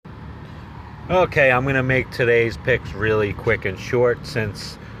Okay, I'm going to make today's picks really quick and short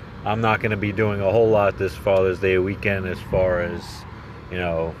since I'm not going to be doing a whole lot this Father's Day weekend as far as,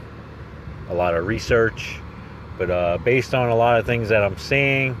 a lot of research. But based on a lot of things that I'm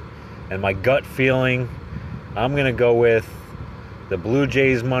seeing and my gut feeling, I'm going to go with the Blue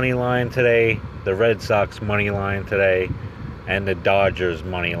Jays money line today, the Red Sox money line today, and the Dodgers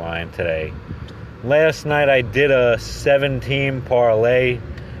money line today. Last night I did a 7-team parlay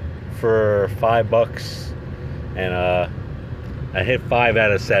for $5, and I hit 5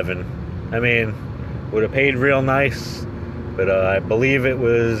 out of 7. I mean, would have paid real nice, but I believe it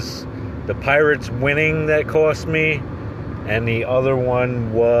was the Pirates winning that cost me, and the other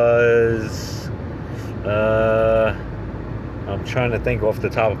one was I'm trying to think off the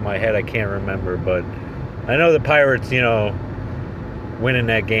top of my head. I can't remember, but I know the Pirates, winning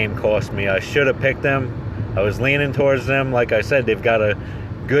that game cost me. I should have picked them. I was leaning towards them. Like I said, they've got a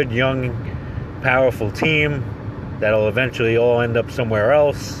good, young, powerful team that'll eventually all end up somewhere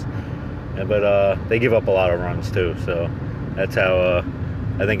else. But they give up a lot of runs too. So that's how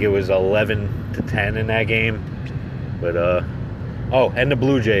I think it was 11-10 in that game. But and the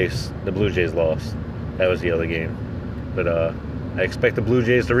Blue Jays. The Blue Jays lost. That was the other game. But I expect the Blue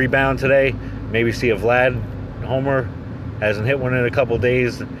Jays to rebound today. Maybe see a Vlad homer. Hasn't hit one in a couple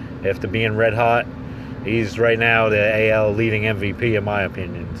days after being red hot. He's right now the AL leading MVP in my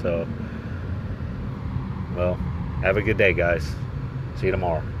opinion. So, well, have a good day, guys. See you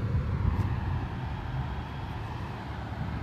tomorrow.